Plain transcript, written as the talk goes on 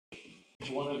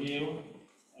One of you,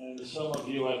 and some of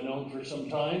you I've known for some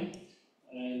time,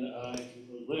 and I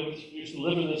used to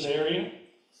live in this area.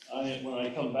 When I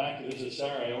come back to visit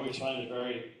Sarah, I always find it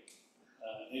very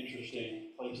interesting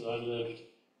place that I lived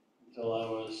until I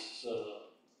was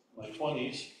in my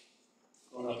 20s,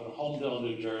 growing up in Homedale,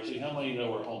 New Jersey. How many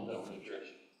know where Homedale, New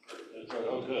Jersey? That's right.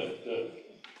 Oh, good.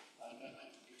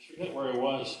 I forget where I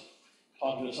was,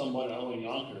 talking to someone in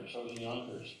Yonkers. I was in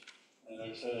Yonkers, and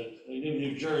I said, they knew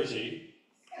New Jersey.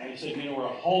 And I said, you know where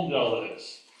Homedale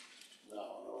is? No.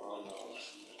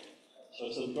 So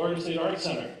it's the Garden State Art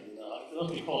Center. No,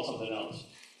 let me call it something else.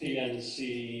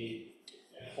 PNC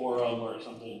Forum or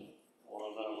something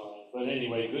along that line. But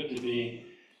anyway, good to be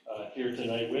here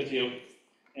tonight with you.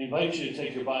 I invite you to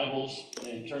take your Bibles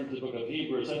and turn to the book of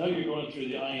Hebrews. I know you're going through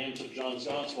the I ams of John's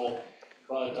Gospel,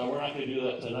 but we're not going to do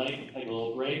that tonight. We'll take a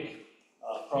little break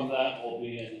from that. We'll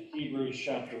be in Hebrews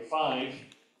chapter 5.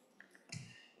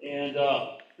 And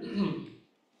I'm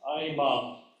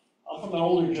from an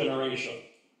older generation.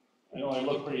 I know I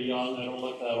look pretty young. I don't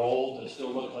look that old. I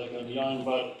still look like I'm young,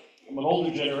 but I'm an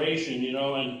older generation,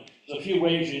 and there's a few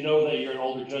ways you know that you're an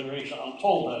older generation. I'm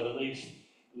told that, at least,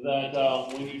 that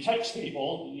when you text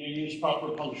people, you use proper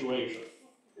punctuation.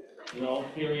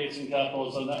 Periods and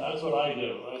capitals, and that's what I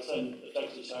do. I send a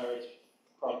text to Sarah, it's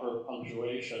proper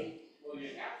punctuation. Well, you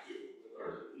have to.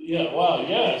 Yeah, well,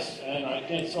 yes, and I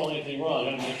can't spell anything wrong.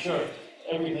 I gotta make sure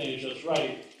everything is just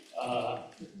right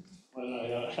when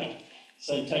I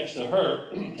send text to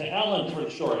her, to Alan for the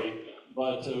story,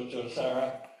 but to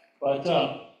Sarah. But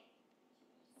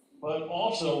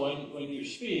also when you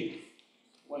speak,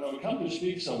 when I come to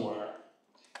speak somewhere,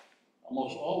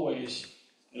 almost always,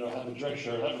 have a dress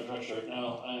shirt. I have a dress shirt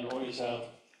now, and always have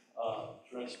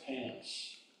dress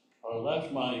pants. I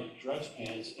left my dress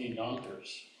pants in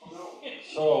Yonkers.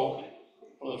 So,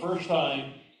 for the first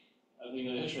time, I think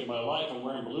in the history of my life, I'm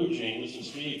wearing blue jeans to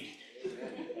speak.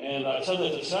 And I said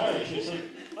that to Sarah. She said,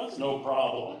 that's no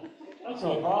problem. That's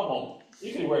no problem.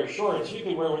 You can wear shorts. You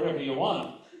can wear whatever you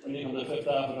want when you come to Fifth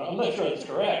Avenue. I'm not sure that's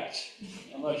correct.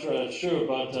 I'm not sure that's true,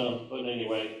 but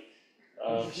anyway.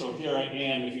 So here I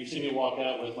am. If you see me walk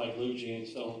out with my blue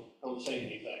jeans, don't say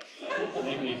anything.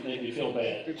 Make me feel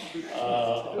bad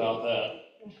about that.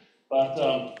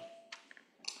 But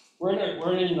we're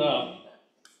in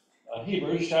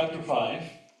Hebrews chapter 5,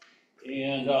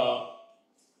 and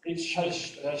it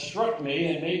has struck me,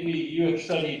 and maybe you have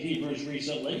studied Hebrews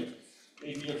recently.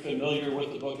 Maybe you're familiar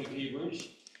with the book of Hebrews.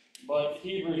 But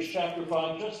Hebrews chapter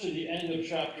 5, just to the end of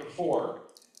chapter 4,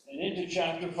 and into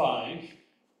chapter 5,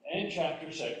 and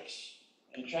chapter 6,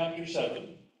 and chapter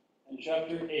 7, and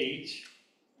chapter 8,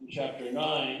 and chapter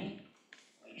 9,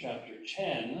 and chapter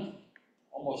 10,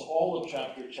 almost all of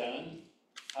chapter 10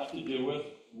 have to do with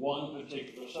one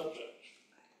particular subject.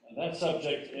 And that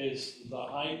subject is the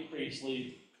high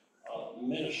priestly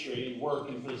ministry, work,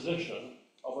 and position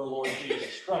of our Lord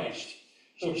Jesus Christ.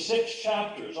 So 6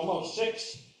 chapters, almost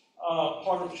 6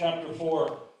 part of chapter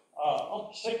 4,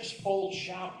 6 full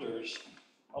chapters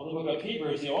of the book of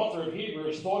Hebrews. The author of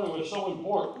Hebrews thought it was so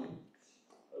important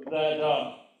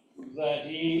that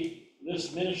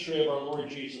this ministry of our Lord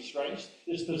Jesus Christ,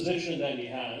 this position that he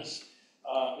has,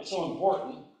 is so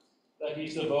important that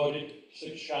he's devoted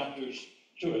 6 chapters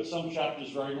to it. Some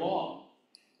chapters very long.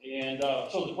 And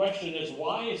so the question is,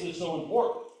 why is it so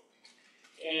important?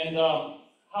 And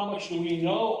how much do we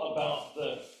know about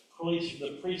the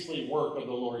priestly work of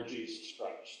the Lord Jesus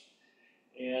Christ?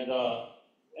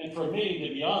 And for me,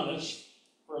 to be honest,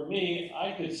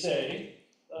 I could say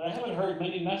that I haven't heard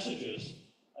many messages.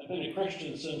 I've been a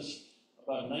Christian since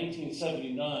about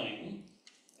 1979,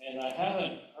 and I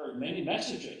haven't heard many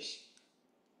messages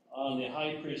on the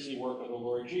high priestly work of the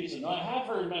Lord Jesus. Now, I have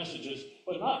heard messages,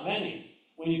 but not many.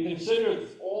 When you consider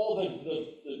all the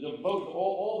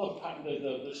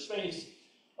space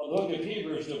of the book of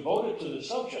Hebrews devoted to the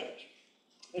subject.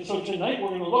 And so tonight we're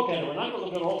going to look at it. We're not going to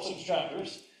look at all 6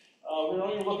 chapters. We're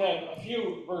going to look at a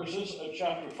few verses of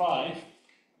chapter 5.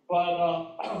 But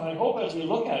I hope as we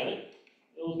look at it,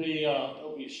 it'll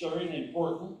be stirring and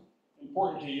important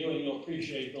to you, and you'll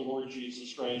appreciate the Lord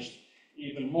Jesus Christ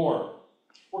even more.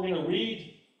 We're going to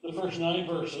read the first 9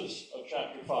 verses of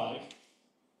chapter 5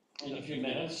 in a few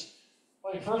minutes.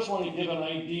 But I first want to give an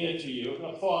idea to you,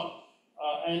 a thought,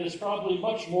 and it's probably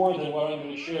much more than what I'm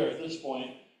going to share at this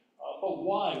point. But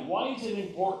why? Why is it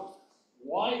important?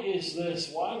 Why is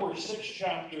this? Why were 6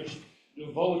 chapters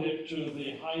devoted to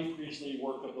the high priestly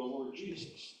work of the Lord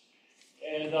Jesus?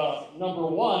 And number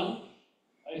 1,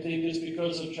 I think, is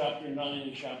because of chapter 9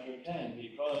 and chapter 10,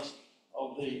 because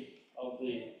of the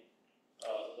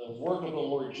work of the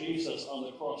Lord Jesus on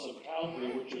the cross of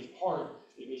Calvary, which is part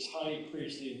of his high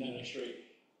priestly ministry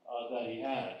that he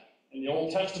had. In the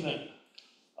Old Testament,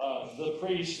 the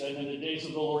priest, and in the days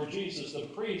of the Lord Jesus, the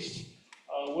priest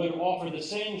would offer the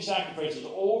same sacrifices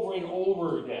over and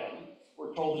over again,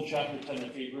 we're told in chapter 10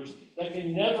 of Hebrews, that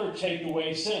can never take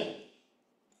away sin.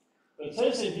 But it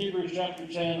says in Hebrews chapter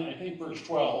 10, I think verse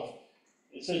 12,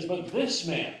 it says, "But this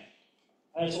man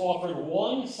has offered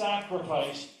one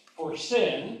sacrifice for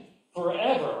sin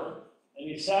forever, and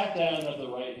he sat down at the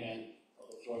right hand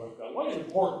of the throne of God." What an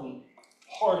important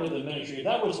part of the ministry. If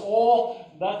that was all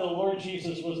that the Lord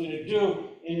Jesus was going to do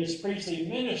in his priestly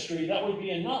ministry, that would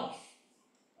be enough.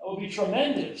 That would be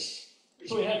tremendous.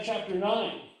 So we have chapter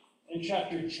 9 and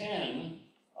chapter 10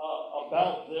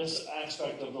 about this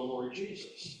aspect of the Lord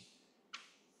Jesus.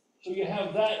 So you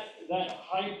have that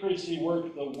high priestly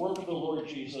work, the work of the Lord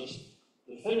Jesus,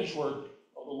 the finished work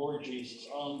of the Lord Jesus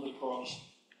on the cross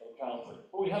of Calvary.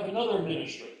 But we have another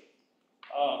ministry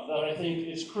that I think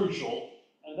is crucial,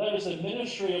 and that is the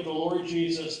ministry of the Lord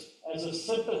Jesus as a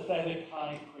sympathetic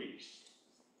high priest.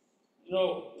 You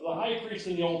know, the high priest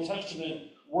in the Old Testament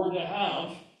were to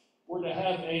have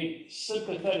a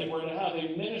sympathetic, were to have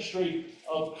a ministry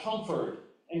of comfort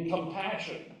and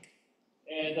compassion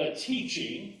and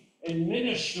teaching and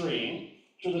ministering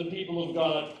to the people of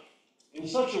God in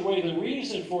such a way. The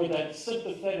reason for that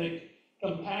sympathetic,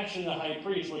 compassionate high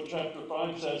priest, what chapter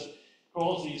 5 says,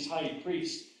 calls these high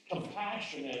priests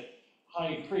compassionate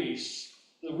high priests.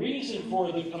 The reason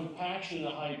for the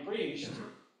compassionate high priest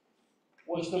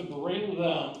was to bring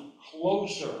them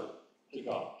closer to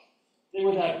God. They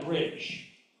were that bridge.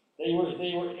 They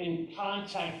were in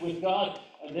contact with God,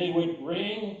 and they would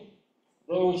bring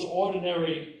those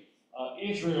ordinary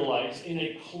Israelites in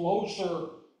a closer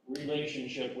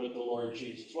relationship with the Lord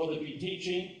Jesus. Whether it be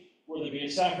teaching, whether it be a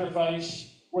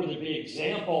sacrifice, whether it be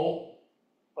example,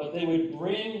 but they would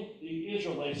bring the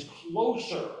Israelites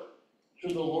closer to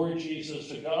the Lord Jesus,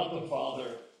 to God the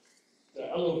Father, to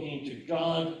Elohim, to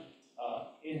God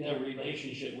in their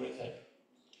relationship with him.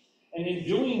 And in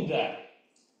doing that,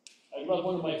 I love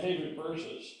one of my favorite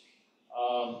verses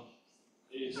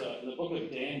is in the book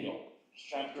of Daniel,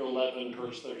 chapter 11,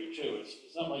 verse 32.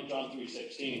 It's not like John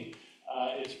 3:16.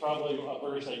 It's probably a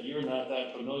verse that you're not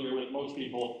that familiar with. Most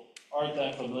people aren't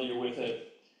that familiar with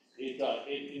it. It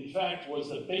in fact, was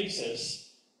the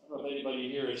basis. I don't know if anybody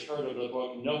here has heard of the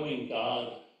book Knowing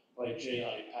God by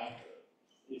J.I. Packer.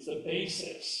 It's the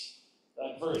basis.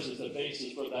 That verse is the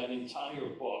basis for that entire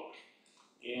book.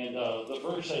 And the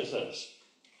verse says this: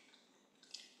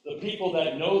 "The people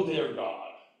that know their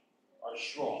God are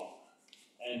strong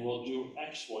and will do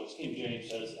exploits." King James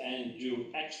says, "and do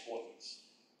exploits."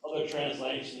 Other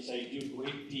translations say, "do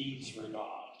great deeds for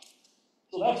God."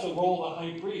 So that's the role of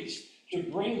the high priest, to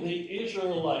bring the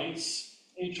Israelites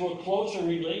into a closer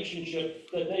relationship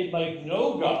that they might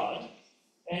know God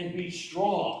and be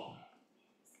strong.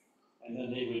 And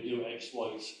then they would do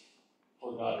exploits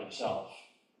for God himself.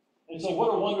 And so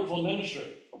what a wonderful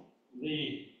ministry.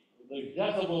 The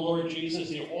death of the Lord Jesus,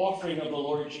 the offering of the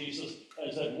Lord Jesus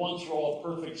as that once for all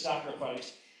perfect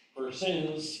sacrifice for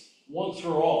sins, once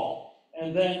for all,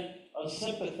 and then a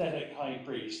sympathetic high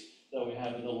priest that we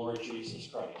have in the Lord Jesus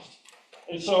Christ.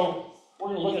 And so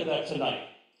we're going to look at that tonight.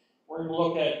 We're going to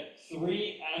look at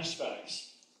three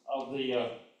aspects of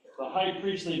the high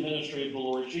priestly ministry of the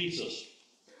Lord Jesus.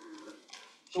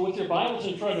 So with your Bibles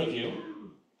in front of you,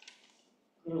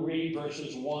 I'm going to read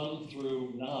verses 1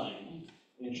 through 9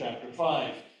 in chapter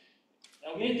 5.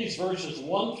 Now in these verses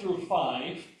 1 through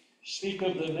 5 speak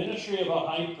of the ministry of a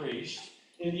high priest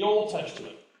in the Old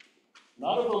Testament.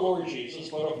 Not of the Lord Jesus,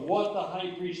 but of what the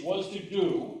high priest was to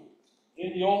do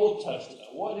in the Old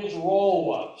Testament, what his role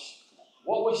was,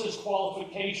 what was his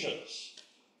qualifications.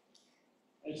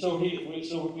 And so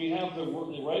we have the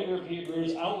writer of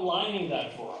Hebrews outlining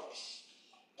that for us.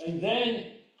 And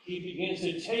then he begins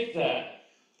to take that,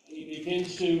 he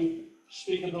begins to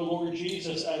speak of the Lord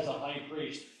Jesus as a high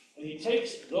priest. And he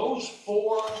takes those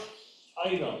four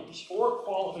items, four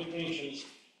qualifications,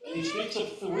 and he speaks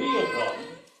of three of them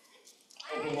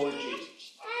of the Lord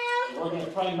Jesus. And we're going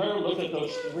to primarily look at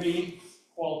those three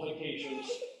qualifications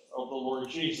of the Lord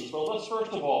Jesus. But let's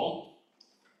first of all,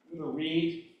 we're going to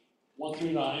read 1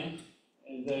 through 9,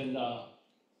 and then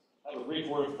have a brief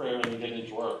word of prayer, and then get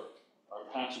into our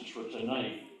passage for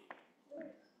tonight.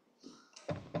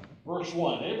 Verse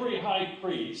 1, "Every high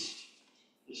priest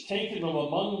is taken from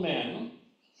among men,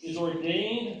 is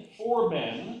ordained for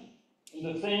men in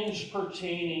the things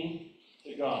pertaining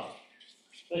to God,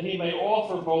 that he may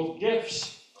offer both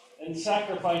gifts and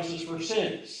sacrifices for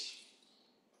sins,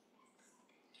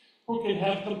 who can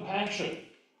have compassion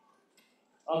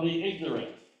on the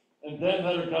ignorant and them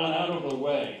that are gone out of the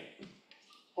way.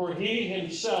 For he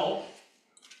himself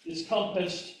is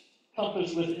compassed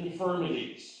with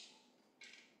infirmities.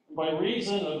 And by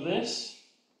reason of this,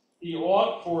 he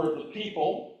ought for the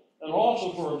people, and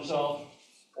also for himself,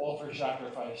 offer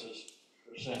sacrifices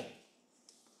for sin.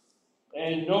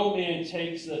 And no man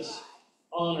takes this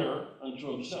honor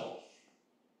unto himself.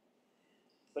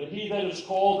 But he that is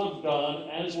called of God,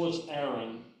 as was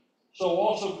Aaron, so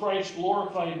also Christ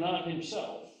glorified not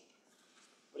himself,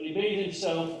 but he made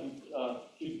himself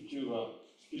to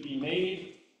be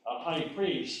made a high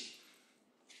priest.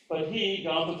 But he,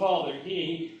 God the Father,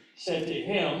 he said to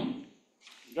him,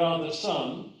 God the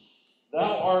Son,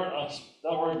 thou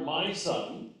art my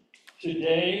Son,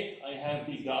 today I have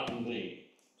begotten thee.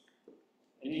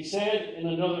 And he said in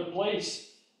another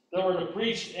place, thou art a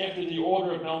priest after the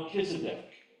order of Melchizedek,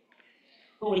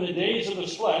 who in the days of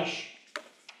his flesh,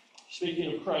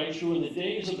 speaking of Christ, who in the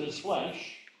days of his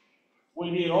flesh,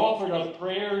 when he had offered up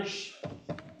prayers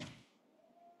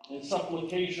and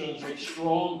supplications with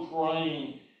strong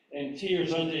crying and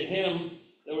tears unto him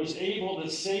that was able to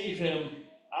save him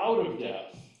out of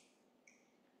death,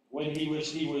 when he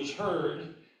was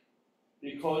heard,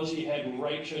 because he had he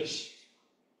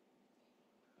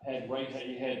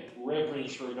had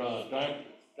reverence for God,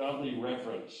 godly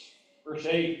reverence. Verse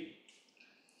 8,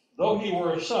 though he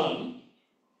were a son,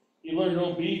 he learned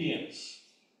obedience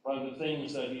by the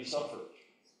things that he suffered.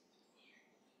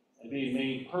 And being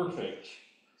made perfect,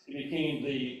 he became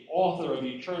the author of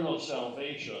eternal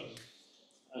salvation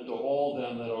unto all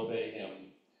them that obey him.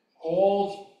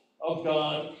 Called of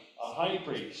God a high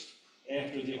priest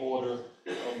after the order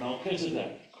of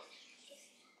Melchizedek.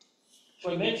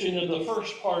 So I mentioned in the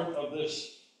first part of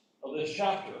this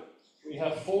chapter, we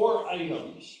have 4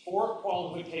 items, 4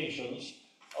 qualifications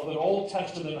of an Old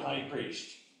Testament high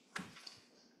priest.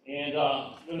 And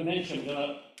I'm going to mention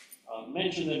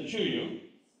them to you.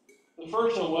 The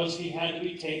first one was he had to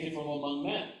be taken from among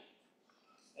men.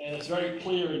 And it's very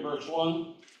clear in verse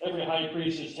 1, every high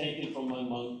priest is taken from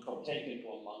among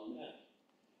men.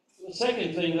 The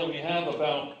second thing that we have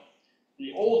about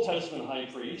the Old Testament high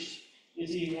priest is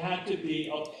he had to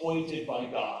be appointed by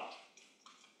God.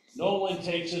 No one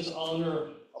takes his honor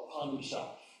upon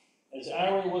himself. As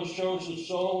Aaron was chosen,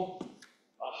 so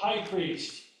a high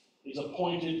priest is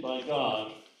appointed by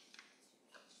God.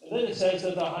 And then it says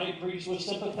that the high priest was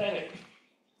sympathetic.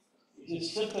 He's a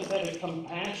sympathetic,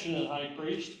 compassionate high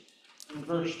priest. In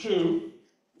verse 2,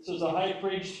 it says a high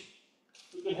priest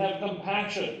who can have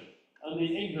compassion on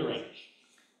the ignorant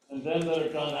and them that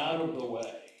are gone out of the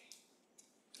way.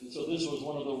 And so this was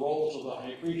one of the roles of the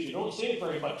high priest. You don't see it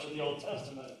very much in the Old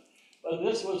Testament, but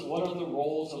this was one of the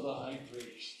roles of the high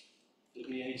priest, to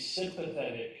be a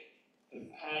sympathetic,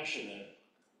 compassionate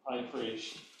high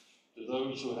priest to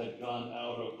those who had gone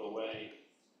out of the way.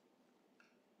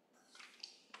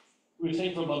 We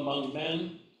think from among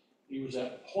men, he was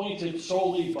appointed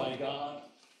solely by God,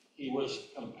 he was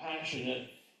compassionate,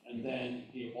 and then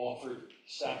he offered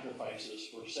sacrifices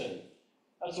for sin.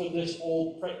 That's what this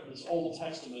Old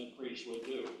Testament priest would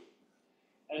do.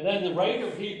 And then the writer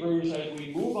of Hebrews, as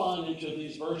we move on into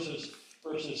these verses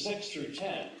 6 through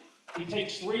 10, he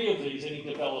takes 3 of these and he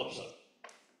develops them.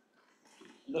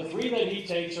 And the 3 that he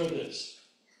takes are this: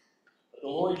 that the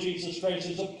Lord Jesus Christ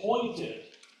is appointed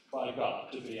by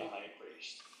God to be a high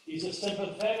priest. He's a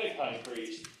sympathetic high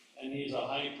priest, and he's a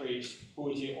high priest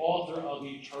who is the author of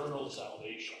eternal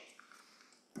salvation.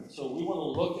 So we want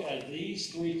to look at these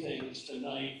 3 things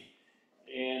tonight,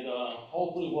 and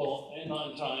hopefully we'll end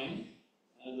on time,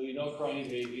 and there'll be no crying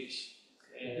babies,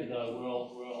 and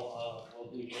we'll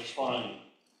do just fine.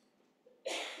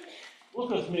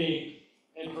 Look with me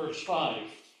in verse 5.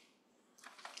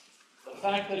 The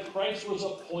fact that Christ was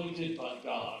appointed by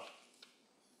God.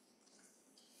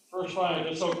 Verse 5,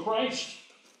 and so Christ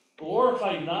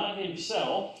glorified not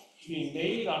himself to be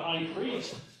made a high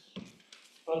priest,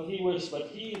 but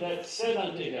he that said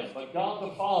unto him, but God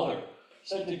the Father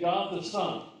said to God the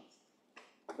Son,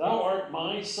 thou art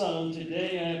my Son,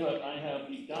 today I have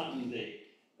begotten thee.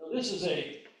 Now this is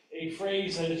a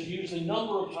phrase that is used a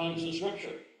number of times in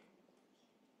Scripture.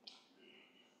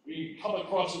 We come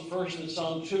across it first in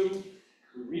Psalm 2,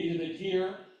 we read it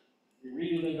here, we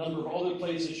read it in a number of other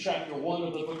places. Chapter 1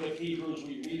 of the book of Hebrews,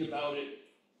 we read about it.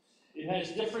 It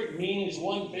has different meanings.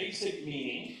 One basic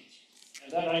meaning,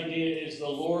 and that idea is the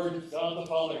Lord, God the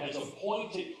Father, has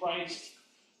appointed Christ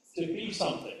to be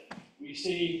something. We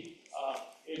see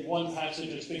in one passage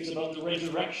it speaks about the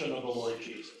resurrection of the Lord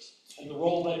Jesus and the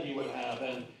role that he would have.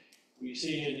 And we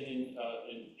see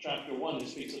in chapter 1 it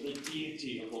speaks of the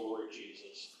deity of the Lord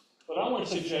Jesus. But I want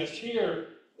to suggest here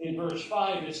in verse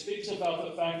 5, it speaks about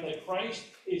the fact that Christ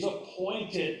is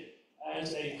appointed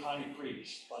as a high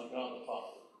priest by God the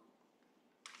Father.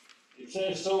 It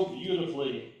says so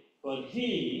beautifully, but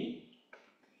he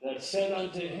that said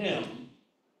unto him,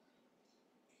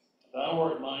 Thou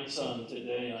art my son,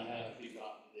 today I have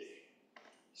begotten thee.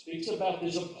 Speaks about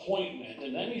this appointment,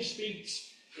 and then he speaks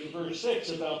in verse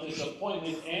 6 about this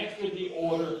appointment after the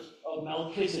order of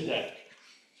Melchizedek.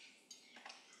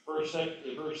 Verse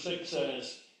 6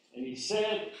 says, And he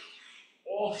said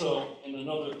also in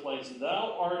another place,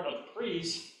 Thou art a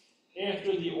priest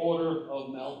after the order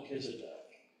of Melchizedek.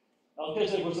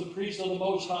 Melchizedek was the priest of the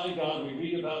Most High God. We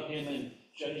read about him in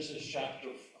Genesis chapter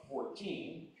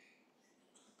 14.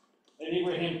 And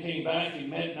Abraham came back, he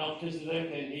met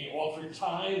Melchizedek, and he offered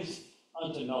tithes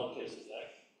unto Melchizedek.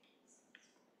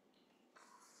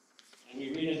 And we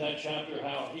read in that chapter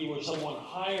how he was someone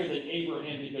higher than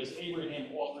Abraham because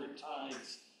Abraham offered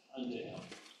tithes unto him.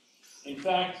 In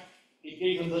fact, he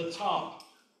gave him the top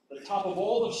of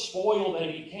all the spoil that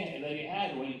he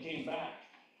had when he came back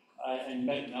and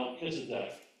met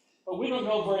Melchizedek. But we don't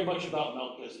know very much about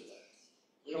Melchizedek.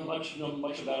 We don't know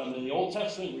much about him in the Old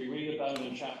Testament. We read about him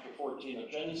in chapter 14 of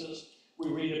Genesis. We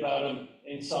read about him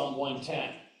in Psalm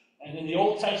 110. And in the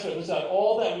Old Testament, is that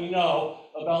all that we know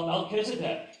about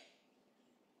Melchizedek.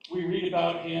 We read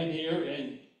about him here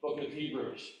in the book of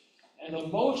Hebrews. And the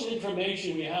most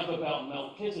information we have about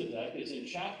Melchizedek is in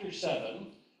chapter 7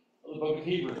 of the book of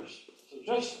Hebrews. So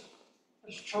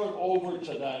just turn over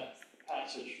to that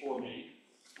passage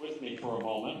with me for a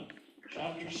moment.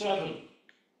 Chapter 7.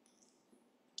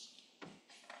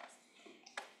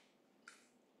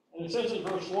 And it says in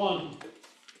verse 1,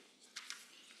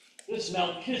 This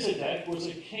Melchizedek was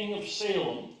a king of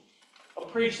Salem, a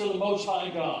priest of the Most High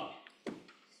God,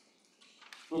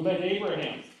 who met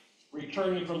Abraham,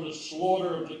 returning from the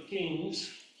slaughter of the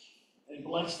kings, and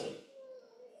blessed him,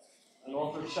 and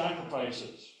offered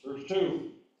sacrifices. Verse 2,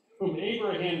 whom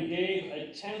Abraham gave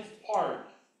a 10th part,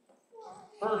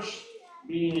 first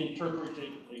being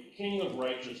interpreted a king of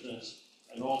righteousness,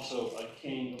 and also a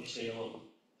king of Salem,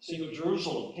 king of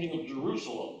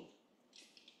Jerusalem,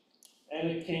 and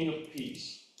a king of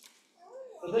peace.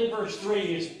 But then verse 3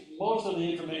 is most of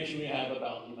the information we have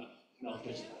about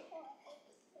Melchizedek.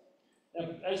 Now,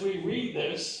 as we read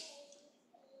this,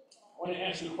 I want to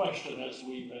ask a question as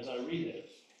I read it.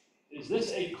 Is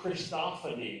this a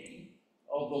Christophany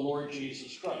of the Lord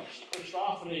Jesus Christ? A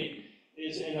Christophany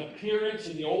is an appearance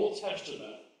in the Old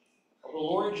Testament of the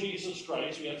Lord Jesus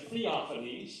Christ. We have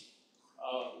theophanies,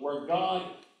 where God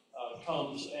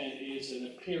comes and is an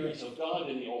appearance of God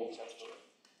in the Old Testament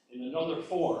in another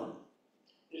form.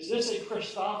 Is this a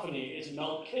Christophany? Is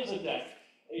Melchizedek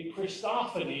a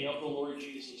Christophany of the Lord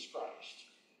Jesus Christ?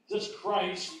 Is this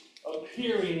Christ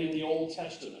appearing in the Old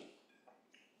Testament?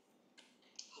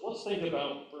 So let's think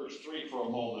about verse 3 for a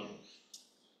moment.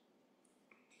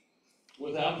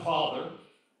 Without father,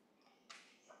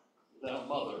 without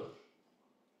mother,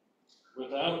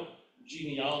 without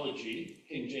genealogy,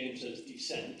 King James says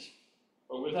descent,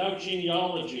 but without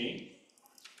genealogy,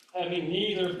 having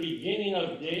neither beginning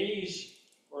of days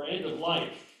or end of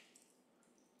life,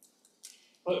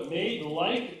 but made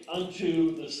like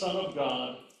unto the Son of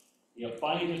God, he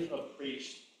abideth a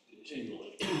priest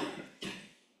continually.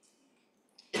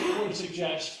 I would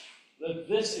suggest that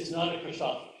this is not a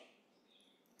Christophany.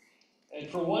 And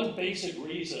for one basic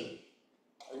reason,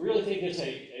 I really think it's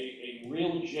a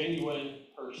real, genuine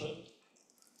person.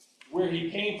 Where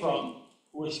he came from,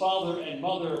 who his father and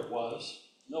mother was,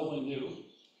 no one knew.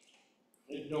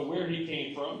 They didn't know where he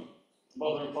came from.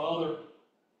 Mother and father,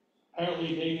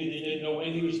 apparently maybe they didn't know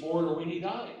when he was born or when he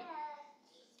died.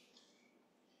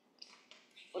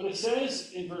 But it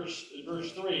says in verse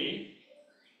 3,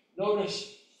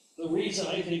 notice the reason,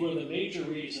 I think, one of the major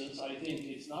reasons I think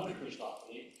it's not a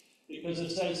Christophany, because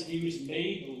it says he was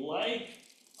made like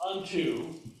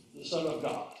unto the Son of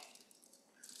God.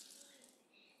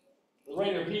 The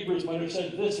writer of Hebrews might have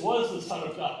said this was the Son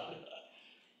of God.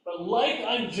 But like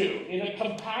unto, in a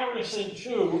comparison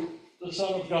to the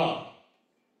Son of God.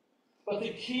 But the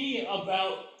key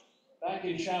about, back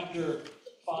in chapter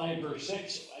 5, verse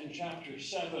 6, and chapter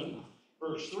 7,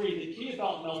 verse 3, the key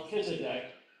about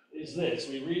Melchizedek is this.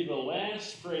 We read the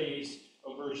last phrase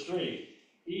of verse 3.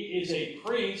 He is a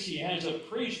priest, he has a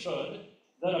priesthood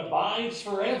that abides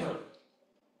forever.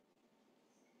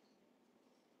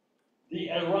 The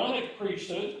Aaronic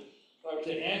priesthood, if I were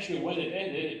to ask you when it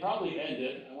ended, it probably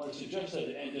ended, I want to suggest that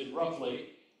it ended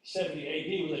roughly 70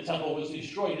 AD when the temple was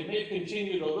destroyed. It may have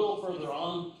continued a little further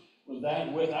on with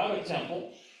that without a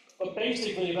temple, but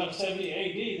basically about 70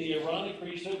 AD, the Aaronic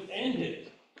priesthood ended.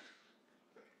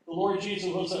 the Lord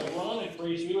Jesus was an Aaronic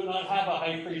priest, we would not have a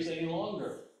high priest any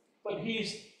longer. But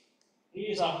he's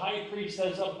a high priest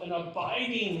that's an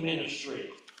abiding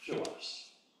ministry to us.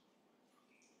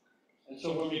 And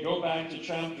so when we go back to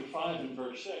chapter 5 and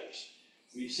verse 6,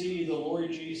 we see the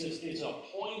Lord Jesus is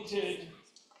appointed,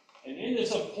 and in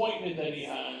this appointment that he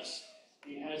has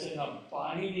an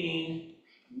abiding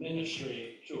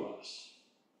ministry to us.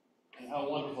 And how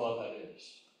wonderful that is.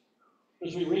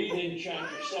 Because we read in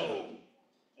chapter 7,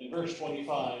 in verse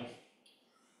 25,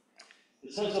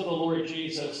 it says of the Lord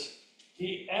Jesus,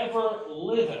 he ever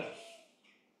liveth.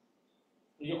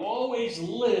 He always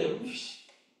lives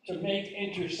to make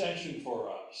intercession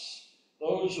for us,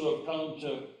 those who have come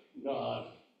to God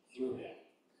through him.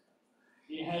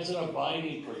 He has an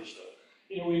abiding priesthood.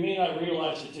 We may not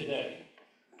realize it today.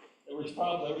 There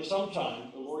was some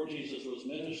time the Lord Jesus was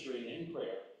ministering in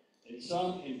prayer in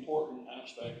some important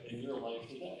aspect in your life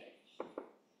today.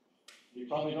 You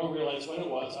probably don't realize when it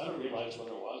was. I don't realize when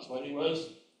it was, but he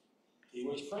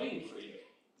was praying for you.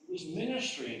 He was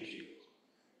ministering to you.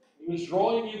 He was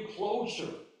drawing you closer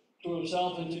to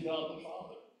himself and to God the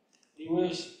Father. He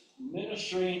was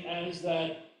ministering as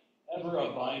that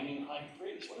ever-abiding high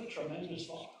priest. What a tremendous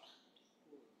thought.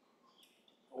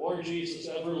 The Lord Jesus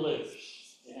ever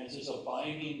lives. He has his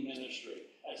abiding ministry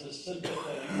as a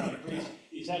sympathetic high priest.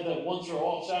 He's had that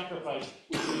once-for-all sacrifice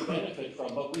which we benefit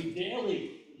from, but we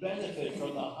daily benefit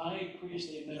from the high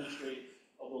priestly ministry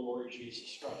of the Lord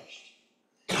Jesus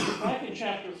Christ. Back in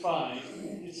chapter 5,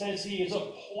 it says he is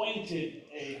appointed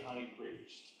a high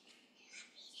priest.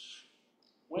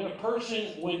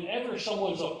 Whenever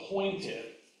someone's appointed,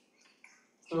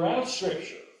 throughout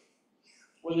Scripture,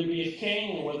 whether it be a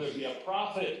king or whether it be a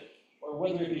prophet, or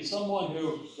whether it be someone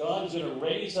who God is going to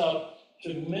raise up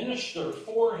to minister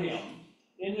for him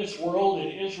in this world,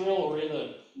 in Israel, or in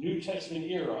the New Testament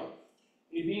era,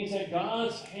 it means that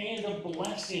God's hand of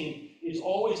blessing is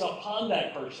always upon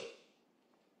that person.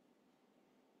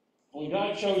 When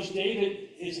God chose David,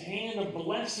 his hand of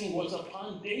blessing was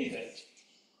upon David.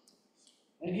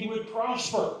 And he would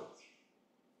prosper.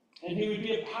 And he would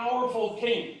be a powerful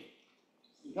king.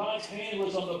 God's hand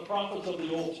was on the prophets of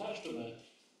the Old Testament.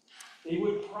 They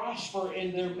would prosper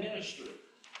in their ministry.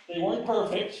 They weren't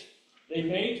perfect. They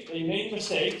made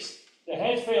mistakes. They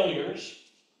had failures.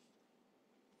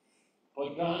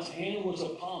 But God's hand was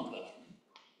upon them.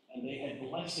 And they had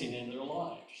blessing in their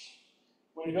lives.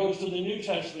 When it goes to the New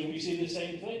Testament, we see the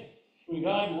same thing. When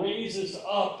God raises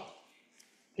up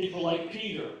people like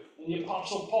Peter and the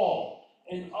Apostle Paul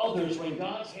and others, when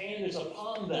God's hand is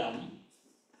upon them,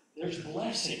 there's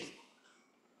blessing.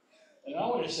 And I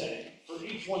want to say, for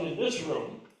each one in this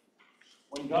room,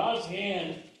 when God's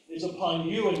hand is upon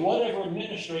you in whatever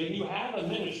ministry, you have a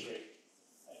ministry.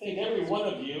 I think every one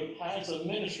of you has a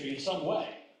ministry in some way.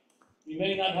 You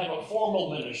may not have a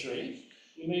formal ministry.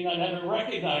 You may not have a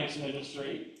recognized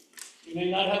ministry. You may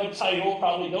not have a title,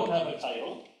 probably don't have a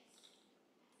title.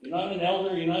 You're not an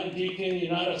elder, you're not a deacon,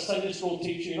 you're not a Sunday school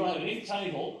teacher, you don't have any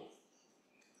title.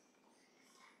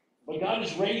 But God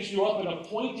has raised you up and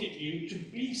appointed you to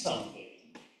be something.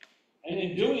 And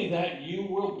in doing that, you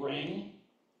will bring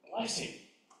blessing.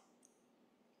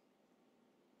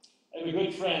 I have a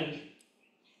good friend,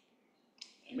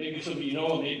 and maybe some of you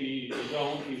know him, maybe you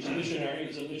don't. He was a missionary, he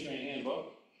was in the missionary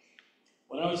handbook.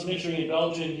 When I was missioning in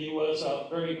Belgium, he was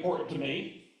very important to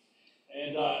me.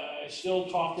 And I still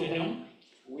talk to him.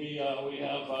 We have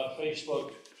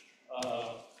Facebook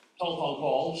telephone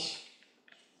calls.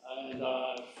 And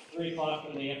 3 o'clock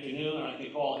in the afternoon, I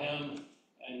can call him.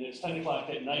 And it's 10 o'clock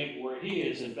at night where he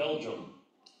is in Belgium.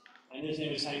 And his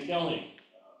name is Hank Gelling.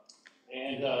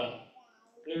 And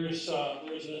there's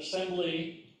an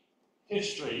assembly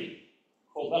history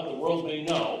called That the World May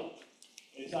Know.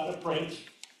 It's not a print.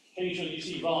 Occasionally you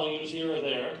see volumes here or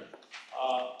there.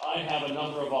 I have a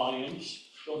number of volumes.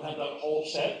 Don't have that whole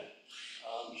set.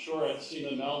 I'm sure at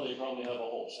Stephen Mel they probably have a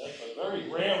whole set, but very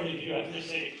rarely do you have to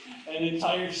see an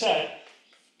entire set.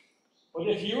 But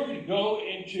if you were to go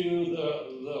into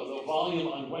the volume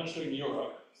on Western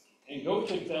Europe and go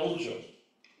to Belgium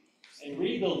and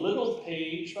read the little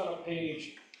page, about a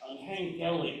page, on Hank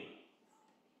Gelling,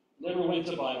 never went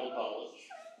to Bible college,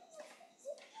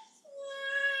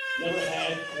 never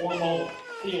had formal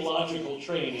theological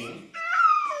training,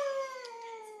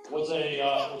 was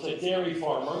a dairy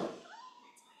farmer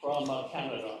from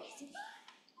Canada.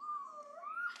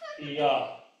 He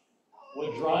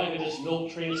would drive in his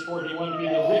milk transport. He wanted to be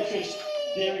the richest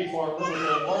dairy farmer with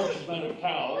the largest amount of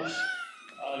cows,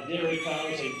 dairy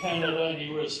cows in Canada. And he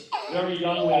was very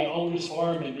young when he owned his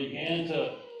farm and began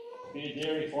to be a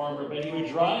dairy farmer. But he would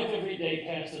drive every day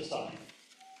past the sign.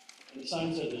 And the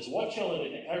sign said this: what shall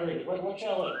it inherit? What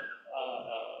shall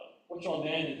a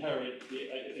man inherit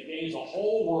if he gains the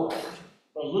whole world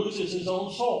but loses his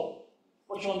own soul?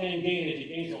 What shall a man gain if he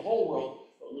gains the whole world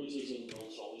but loses his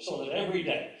own soul? We saw that every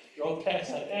day. Drove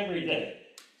past that every day.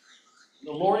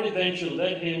 The Lord eventually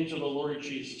led him to the Lord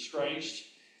Jesus Christ,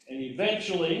 and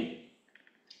eventually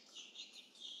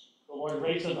the Lord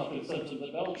raised him up and sent him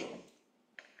to Belgium.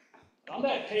 On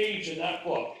that page in that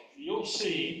book, you'll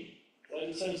see that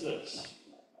it says this: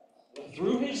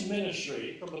 through his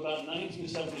ministry from about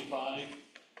 1975,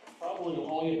 probably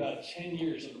only about 10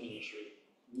 years of ministry,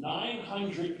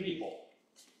 900 people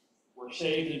were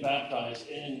saved and baptized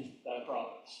in that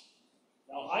province.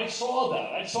 Now, I saw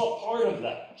that. I saw part of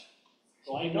that.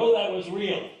 So I know that was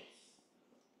real.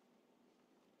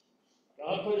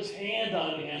 God put his hand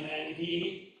on him, and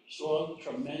he saw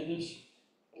tremendous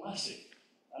blessing.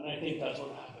 And I think that's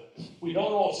what happens. We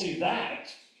don't all see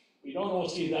that. We don't all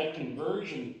see that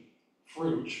conversion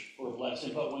fruit or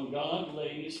blessing, but when God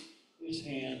lays his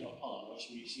hand upon us,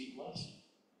 we see blessing.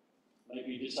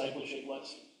 Maybe discipleship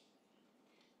blessing.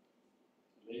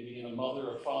 Maybe in a mother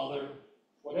or father,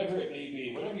 whatever it may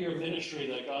be, whatever your ministry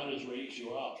that God has raised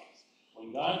you up,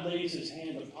 when God lays his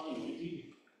hand upon you,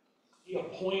 he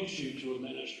appoints you to a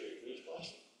ministry. There's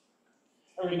blessing.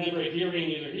 I remember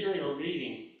either hearing or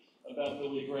reading about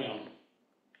Billy Graham.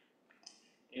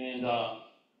 And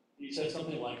he said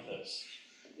something like this: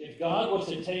 if God was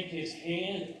to take his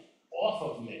hand off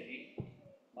of me,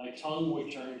 my tongue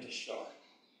would turn to stone.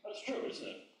 That's true, isn't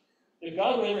it? If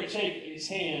God would ever take his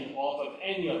hand off of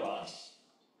any of us,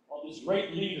 all these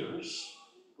great leaders,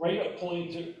 great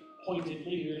appointed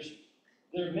leaders,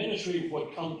 their ministry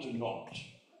would come to naught.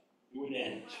 It would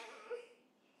end.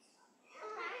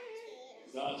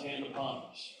 God's hand upon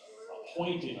us,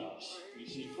 appointing us, we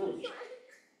see fruit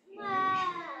in our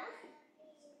ministry.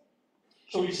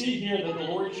 So we see here that the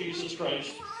Lord Jesus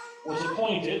Christ was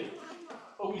appointed,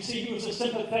 but we see he was a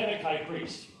sympathetic high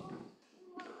priest.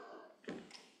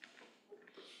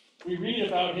 We read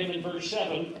about him in verse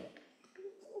 7.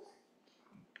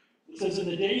 It says, in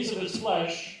the days of his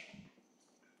flesh,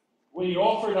 when he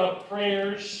offered up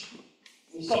prayers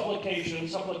and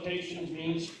supplications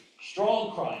means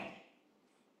strong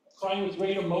crying with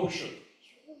great emotion,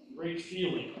 great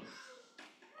feeling.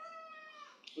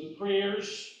 With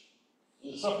prayers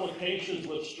and supplications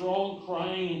with strong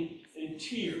crying and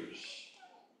tears.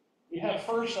 We have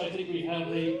first, I think we have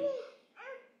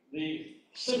the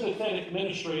sympathetic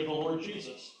ministry of the Lord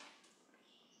Jesus.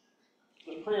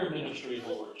 The prayer ministry of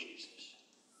the Lord Jesus.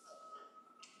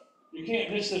 You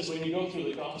can't miss this when you go through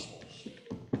the Gospels.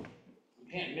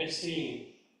 You can't miss seeing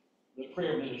the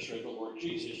prayer ministry of the Lord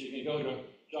Jesus. You can go to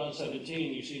John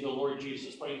 17, you see the Lord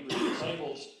Jesus praying for his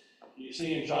disciples. You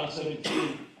see in John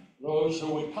 17 those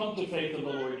who would come to faith in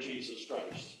the Lord Jesus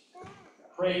Christ,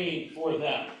 praying for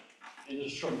them in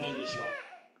this tremendous way.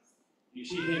 You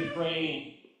see him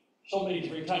praying so many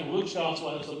different times. Luke's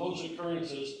Gospel has the most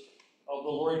occurrences of the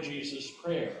Lord Jesus'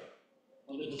 prayer.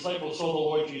 When the disciples saw the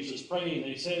Lord Jesus praying,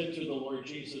 they said to the Lord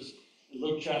Jesus in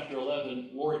Luke chapter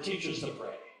 11, Lord, teach us to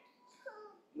pray.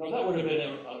 You know, that would have been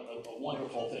a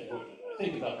wonderful thing, wouldn't it? I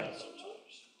think about that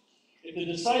sometimes. If the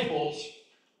disciples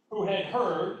who had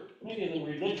heard, many of them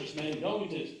religious men going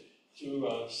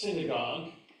to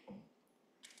synagogue,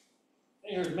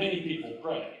 they heard many people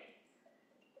pray.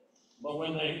 But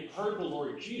when they heard the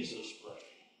Lord Jesus pray,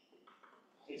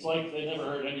 it's like they never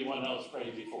heard anyone else pray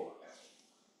before.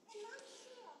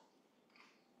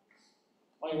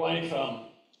 My wife,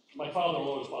 my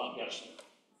father-in-law was Bob Gessner.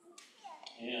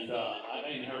 And I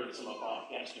inherited some of Bob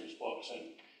Gessner's books. And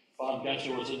Bob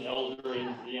Gessner was an elder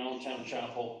in the Allentown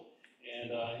Chapel.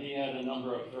 And he had a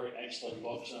number of very excellent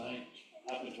books. And I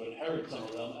happened to inherit some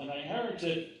of them. And I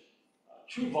inherited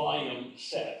a 2-volume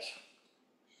set.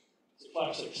 It's a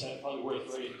classic set, probably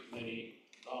worth very many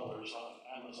dollars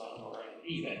on Amazon or on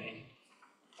eBay.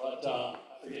 But I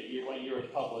forget what year it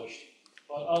was published.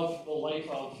 But of the life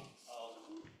of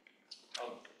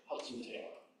Hudson Taylor.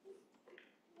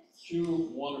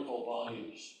 2 wonderful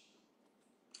volumes.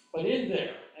 But in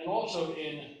there, and also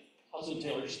in Hudson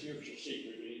Taylor's Spiritual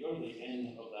Secret, when you go to the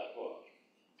end of that book,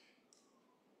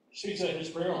 it speaks about his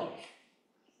prayer life.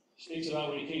 It speaks about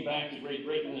when he came back to Great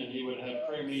Britain and he would have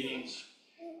prayer meetings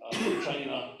in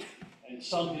China, and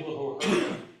some people who heard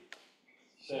him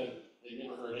said they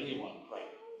never heard anyone pray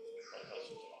like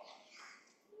Hudson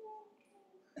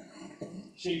Taylor.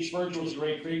 C. Spurgeon was a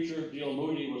great preacher. D.L.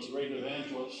 Moody was a great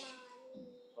evangelist.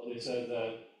 But they said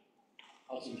that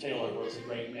Hudson Taylor was a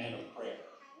great man of prayer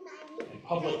and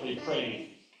publicly praying.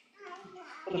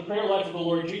 But the prayer life of the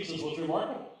Lord Jesus was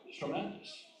remarkable. It's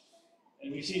tremendous.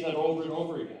 And we see that over and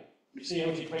over again. You see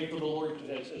how he prayed for the Lord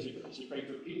as he prayed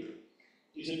for Peter.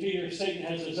 He said, Peter, Satan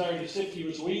has desired to sift you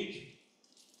as wheat,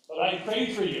 but I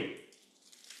pray for you,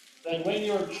 that when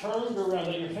you're turned around,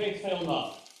 that your faith fail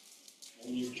not,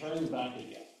 and you turn back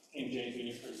again. King James, when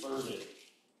you're converted,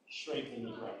 strengthen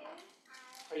the ground.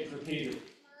 Pray for Peter.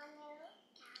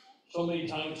 So many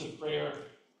times of prayer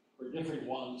for different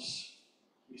ones.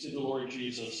 We see the Lord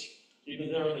Jesus,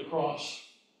 even there on the cross,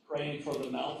 praying for the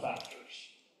malefactors.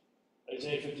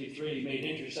 Isaiah 53 made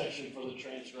intercession for the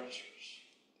transgressors.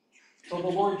 So the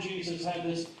Lord Jesus had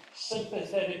this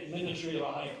sympathetic ministry of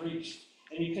a high priest,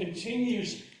 and he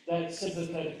continues that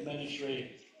sympathetic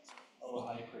ministry of a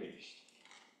high priest.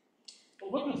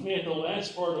 But look with me at the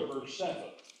last part of verse 7.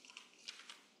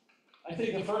 I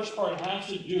think the first part has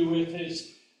to do with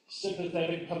his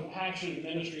sympathetic, compassionate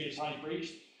ministry as high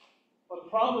priest, but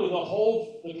probably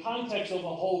the context of the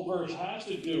whole verse has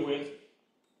to do with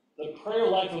the prayer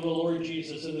life of the Lord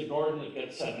Jesus in the Garden of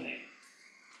Gethsemane.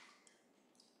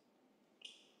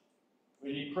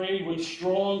 When he prayed with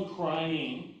strong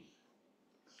crying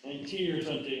and tears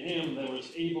unto him that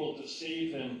was able to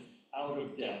save him out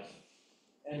of death,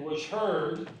 and was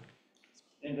heard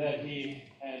in that he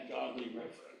had godly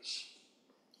reverence.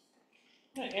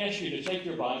 I'm going to ask you to take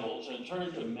your Bibles and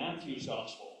turn to Matthew's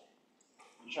Gospel,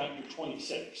 in chapter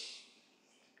 26.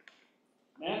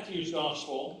 Matthew's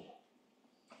Gospel,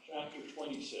 chapter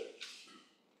 26.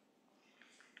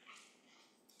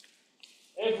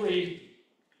 Every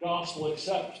gospel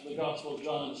except the Gospel of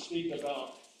John speak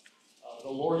about the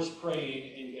Lord's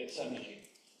praying in Gethsemane.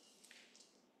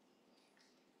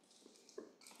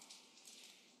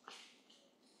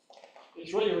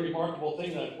 It's really a remarkable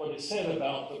thing that what is said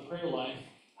about the prayer life,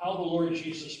 how the Lord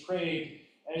Jesus prayed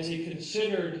as he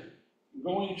considered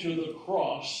going to the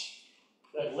cross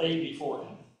that lay before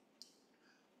him.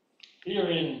 Here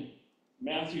in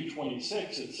Matthew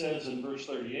 26, it says in verse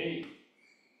 38,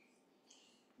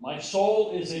 my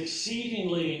soul is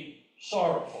exceedingly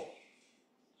sorrowful,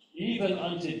 even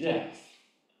unto death.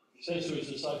 He says to his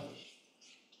disciples,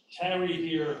 tarry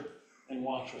here and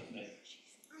watch with me.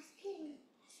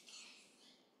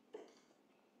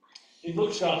 In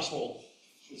Luke's Gospel,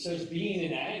 it says, being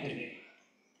in agony,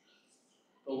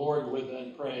 the Lord would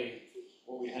then pray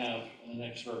what we have in the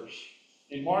next verse.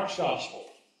 In Mark's Gospel,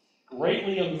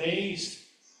 greatly amazed,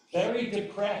 very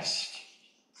depressed,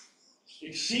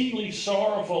 exceedingly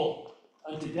sorrowful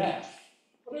unto death.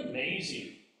 What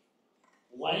amazing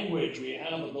language we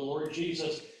have of the Lord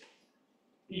Jesus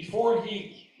before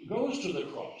he goes to the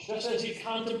cross, just as he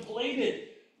contemplated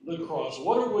the cross,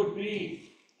 what it would be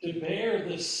to bear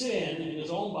the sin in his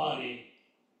own body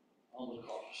on the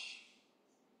cross.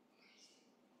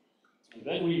 And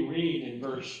then we read in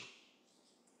verse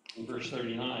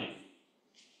 39,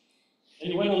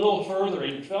 and he went a little further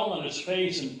and fell on his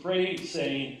face and prayed,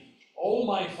 saying, O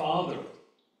my Father,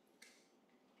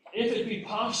 if it be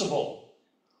possible,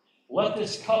 let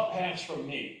this cup pass from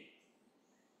me.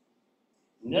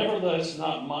 Nevertheless,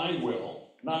 not my will,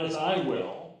 not as I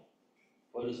will,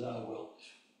 but as thou wilt.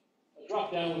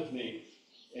 Drop down with me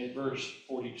at verse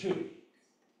 42.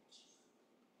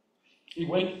 He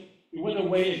went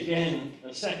away again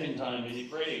a second time and he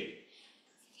prayed,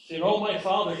 saying, O my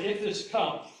Father, if this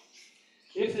cup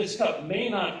may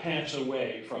not pass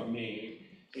away from me,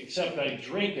 except I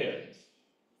drink it,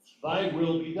 thy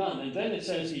will be done. And then it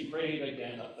says he prayed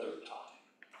again a third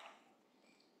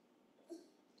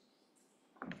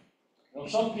time. Now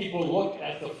some people look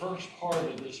at the first part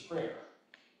of this prayer,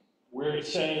 where it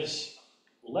says,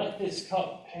 let this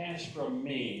cup pass from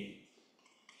me,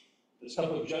 this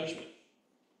cup of judgment,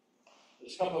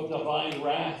 this cup of divine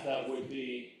wrath that would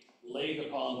be laid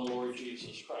upon the Lord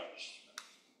Jesus Christ.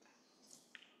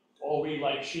 All we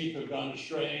like sheep have gone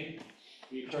astray.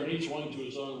 We've turned each one to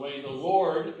his own way. The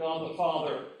Lord, God the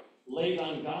Father, laid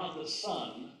on God the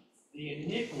Son the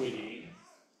iniquity,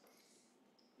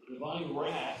 the divine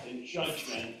wrath and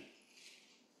judgment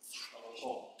of us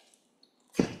all.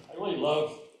 I really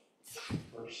love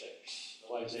verse 6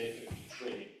 of Isaiah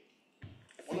 53.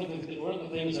 One of the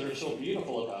things that are so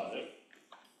beautiful about it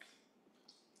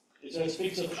is that it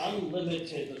speaks of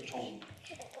unlimited atonement.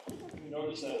 You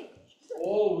notice that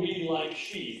all we like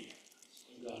sheep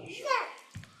have gone astray.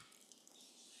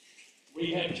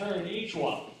 We have turned each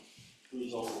one to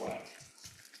his own way.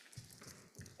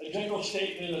 A general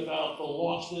statement about the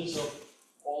lostness of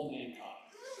all mankind.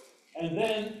 And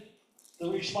then the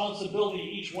responsibility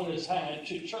each one has had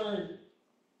to turn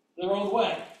their own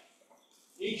way.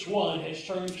 Each one has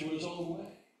turned to his own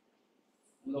way.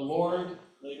 And the Lord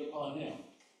laid upon him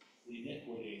the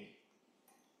iniquity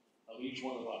of each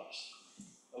one of us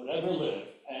that would ever live,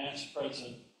 past,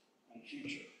 present, and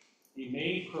future. He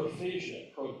made provision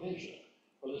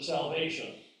for the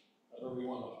salvation of every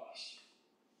one of us.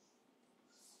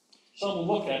 Some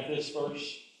look at this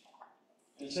verse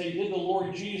and say, did the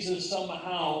Lord Jesus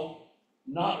somehow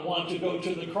not want to go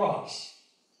to the cross?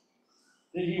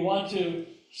 Did he want to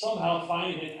somehow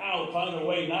find a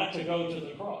way not to go to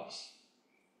the cross?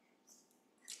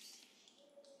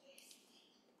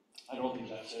 I don't think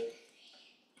that's it.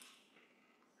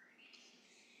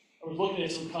 I was looking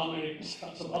at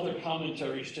some other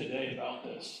commentaries today about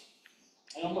this,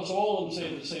 and almost all of them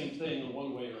say the same thing in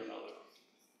one way or another.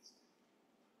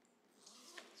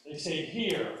 They say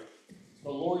here,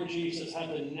 the Lord Jesus had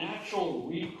the natural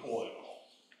recoil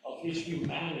of his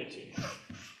humanity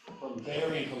from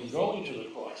going to the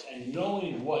cross and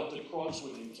knowing what the cross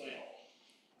would entail.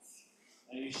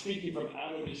 And he's speaking from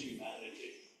out of his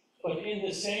humanity. But in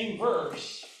the same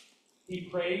verse, he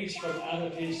prays from out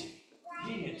of his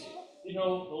deity. You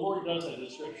know, the Lord does that in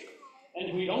Scripture. And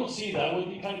if we don't see that, we'll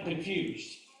be kind of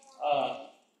confused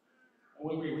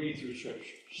when we read through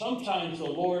Scripture. Sometimes the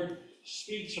Lord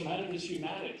speaks from out of his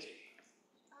humanity.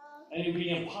 And it would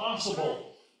be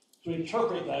impossible to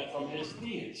interpret that from his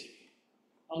deity.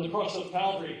 On the cross of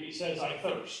Calvary, he says, I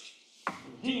thirst.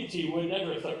 Deity would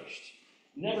never thirst,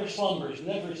 never slumbers,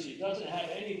 never sleeps, doesn't have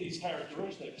any of these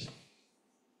characteristics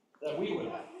that we would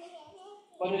have.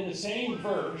 But in the same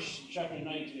verse, chapter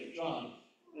 19 of John,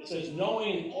 it says,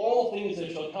 knowing all things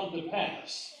that shall come to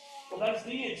pass. Well, that's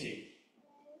deity.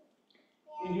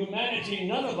 In humanity,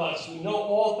 none of us know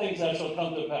all things that shall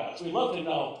come to pass. We love to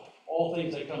know all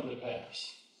things that come to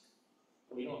pass.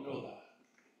 But we don't know that.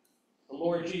 The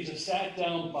Lord Jesus sat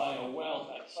down by a well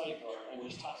at Sychar and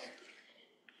was tired.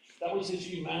 That was his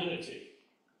humanity.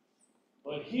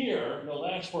 But here, the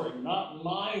last part, not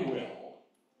my will,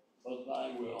 but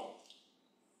thy will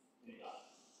be done.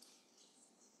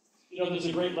 You know, there's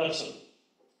a great lesson.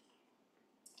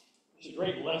 There's a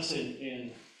great lesson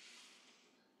in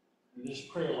this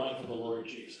prayer life of the Lord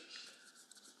Jesus.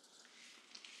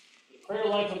 The prayer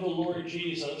life of the Lord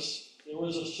Jesus, there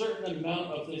was a certain amount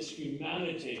of this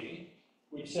humanity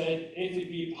which said, if it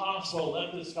be possible,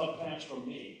 let this cup pass from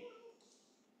me.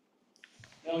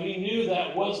 Now, he knew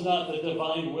that was not the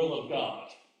divine will of God,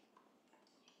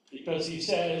 because he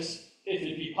says, if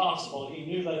it be possible, he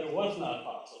knew that it was not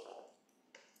possible.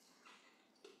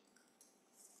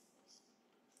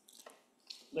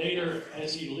 Later,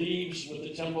 as he leaves with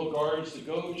the temple guards to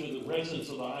go to the residence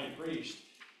of the high priest,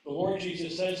 the Lord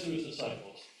Jesus says to his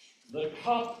disciples, the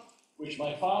cup which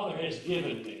my Father has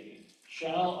given me,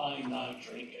 shall I not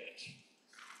drink it?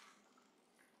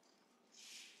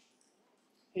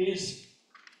 His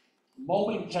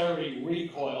momentary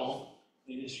recoil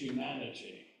in his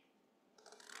humanity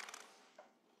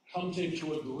comes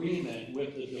into agreement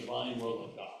with the divine will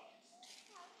of God.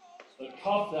 The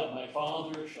cup that my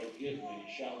Father shall give me,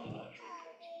 shall I not drink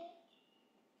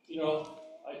it? You know,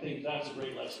 I think that's a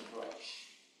great lesson for us.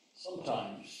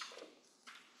 Sometimes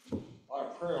our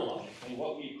prayer life and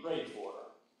what we pray for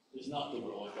is not the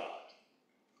will of God.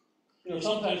 You know,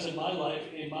 sometimes in my life,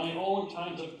 in my own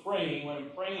times of praying, when I'm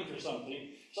praying for something,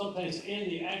 sometimes in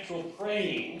the actual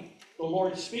praying, the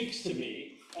Lord speaks to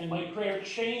me, and my prayer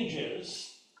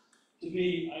changes to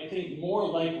be, I think, more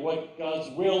like what God's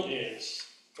will is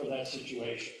for that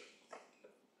situation.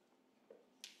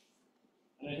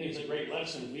 And I think it's a great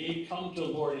lesson. We come to the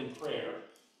Lord in prayer,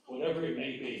 whatever it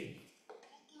may be.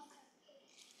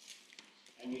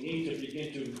 And we need to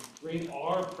begin to bring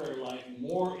our prayer life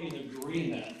more in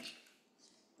agreement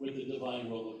with the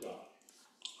divine will of God.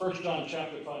 1 John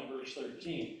chapter 5, verse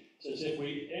 13 says, if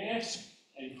we ask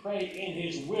and pray in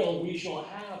his will, we shall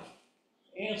have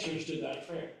answers to that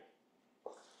prayer.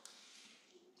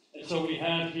 And so we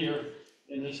have here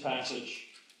in this passage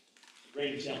a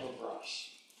great example for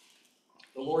us.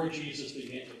 The Lord Jesus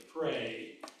began to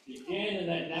pray, began in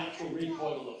that natural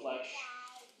recoil of the flesh,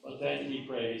 but then he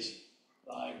prays,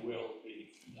 thy will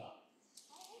be done.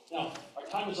 Now, our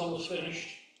time is almost finished.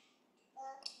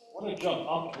 I want to jump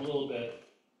up a little bit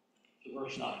to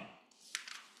verse 9.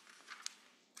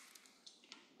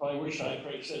 Probably wish I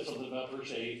had said something about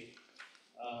verse 8.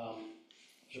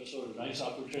 Just sort of a nice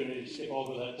opportunity to skip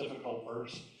over that difficult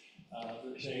verse.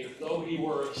 Verse 8, though he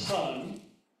were a son,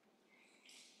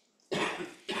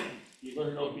 he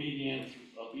learned obedience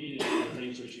to the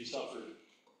things which he suffered.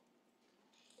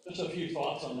 Just a few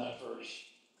thoughts on that verse.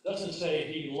 It doesn't say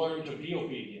he learned to be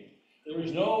obedient. There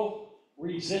was no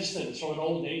resistance from an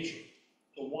old nature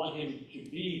to want him to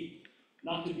be,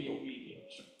 not to be obedient.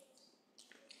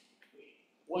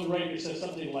 One writer says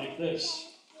something like this: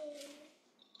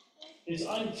 his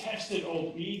untested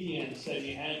obedience that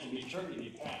he had from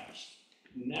eternity past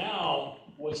now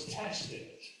was tested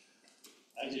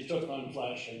as he took on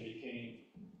flesh and became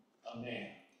a man.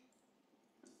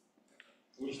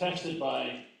 He was tested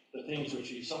by the things which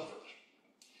he suffered.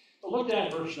 But look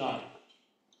at verse 9.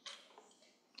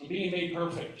 Being made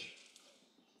perfect,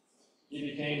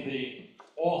 he became the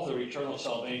author of eternal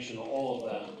salvation to all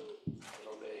of them that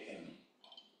obey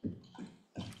him.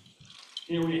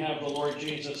 Here we have the Lord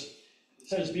Jesus. It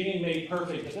says being made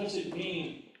perfect. It doesn't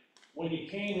mean when he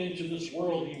came into this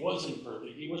world he wasn't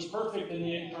perfect. He was perfect in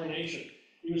the incarnation.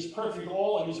 He was perfect he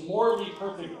was morally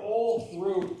perfect all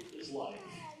through his life.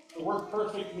 The word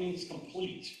perfect means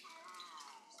complete.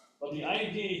 But the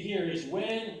idea here is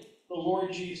when the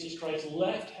Lord Jesus Christ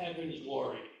left heaven's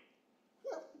glory,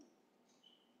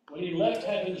 when he left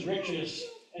heaven's riches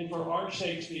and for our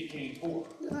sakes became poor,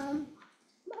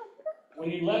 when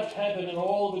he left heaven and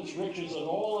all of its riches and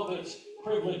all of its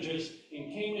privileges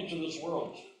and came into this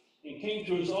world, and came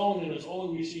to his own and his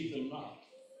own received him not.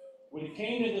 When he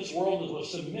came into this world and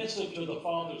was submissive to the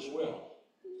Father's will,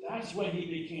 that's when he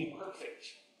became perfect.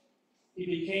 He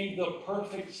became the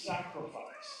perfect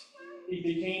sacrifice. He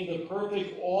became the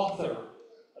perfect author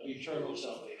of eternal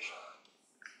salvation.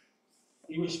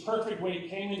 He was perfect when he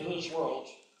came into this world.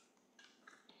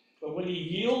 But when he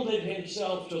yielded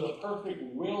himself to the perfect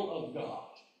will of God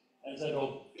as an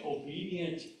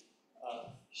obedient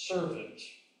servant,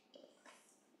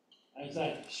 as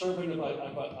that servant of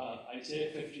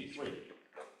Isaiah 53,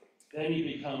 then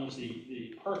he becomes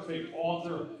the perfect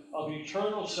author of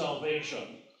eternal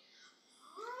salvation.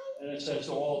 And it says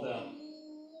to all them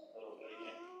that obey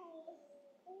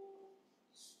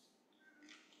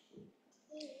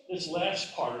him. This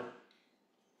last part,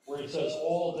 where it says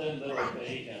all them that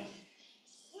obey him,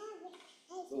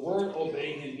 the word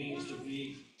obey him means to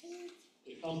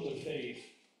come to faith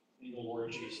in the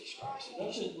Lord Jesus Christ. It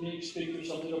doesn't speak of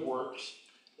something of works.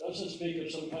 It doesn't speak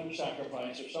of some kind of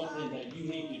sacrifice or something that you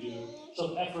need to do,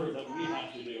 some effort that we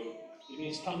have to do. It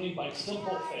means coming by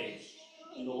simple faith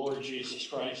in the Lord Jesus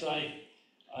Christ. I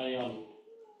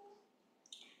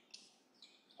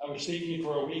was speaking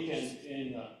for a weekend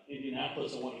in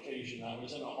Indianapolis on one occasion. I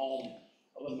was in a home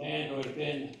of a man who had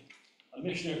been a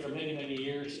missionary for many, many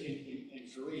years in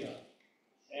Korea.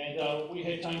 And we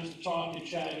had times to talk and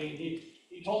chat.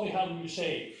 He told me how he was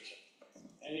saved.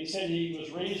 And he said he was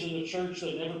raised in a church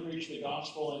that never preached the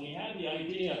gospel. And he had the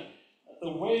idea that the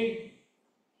way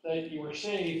that you were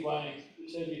saved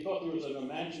he said he thought there was an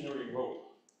imaginary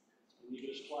rope. And you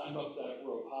just climb up that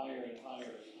rope higher and higher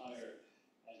and higher.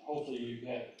 And hopefully you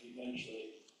get eventually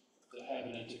to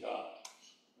heaven and to God.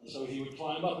 And so he would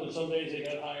climb up, and some days they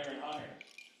got higher and higher.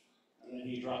 And then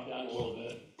he dropped down a little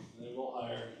bit, and then a little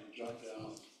higher, and dropped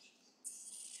down.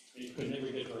 And he could never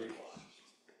get very far.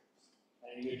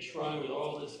 And he would try with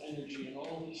all this energy and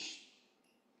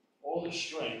all this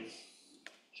strength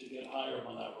to get higher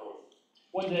on that road.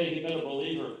 One day he met a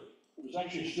believer who was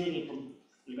actually a student from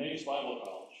the Emmaus Bible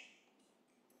College.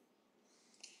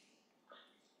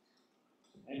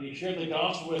 And he shared the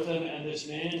gospel with him, and this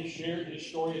man shared his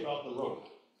story about the rope,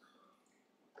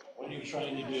 what he was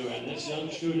trying to do. And this young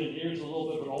student, here's a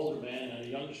little bit of an older man and a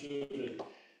young student,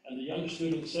 and the young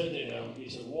student said to him, he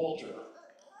said, Walter,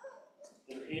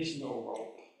 there is no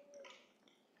rope.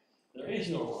 There is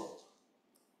no rope.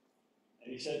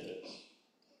 And he said this.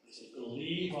 He said,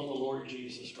 believe on the Lord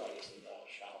Jesus Christ and thou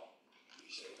shalt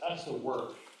be saved. That's the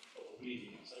work of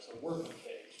obedience. That's the work of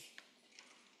faith.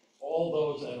 All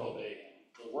those that obey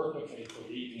him. The work of faith,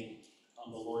 believing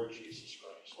on the Lord Jesus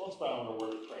Christ. Let's bow in a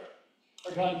word of prayer.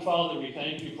 Our God and Father, we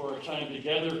thank you for our time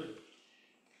together.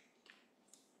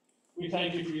 We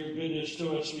thank you for your goodness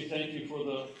to us. We thank you for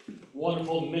the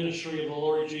wonderful ministry of the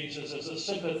Lord Jesus as a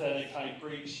sympathetic high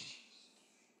priest.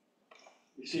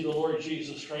 We see the Lord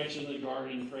Jesus Christ in the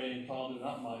garden praying, Father,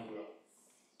 not my will,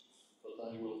 but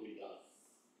thy will be done.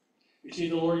 We see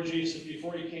the Lord Jesus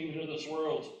before he came into this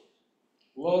world.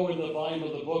 Lo, in the volume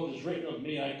of the book is written of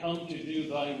me, I come to do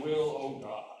thy will, O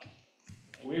God.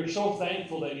 And we are so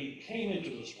thankful that he came into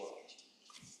this world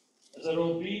as an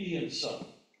obedient son,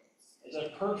 as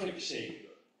a perfect Savior,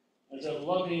 as a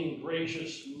loving,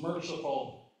 gracious,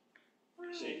 merciful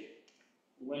Savior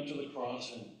who went to the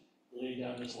cross and laid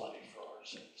down his life for our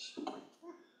sins.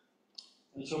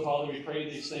 And so, Father, we pray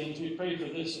these things. We pray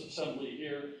for this assembly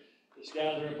here, this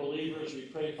gathering of believers. We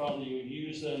pray, Father, you would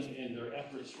use them in their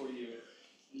efforts for you.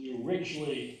 You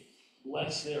richly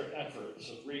bless their efforts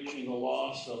of reaching the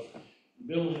lost, of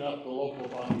building up the local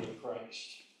body of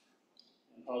Christ.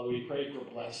 And Father, we pray for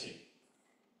blessing.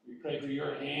 We pray for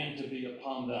your hand to be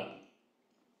upon them.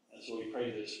 And so we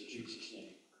pray this in Jesus'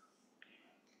 name.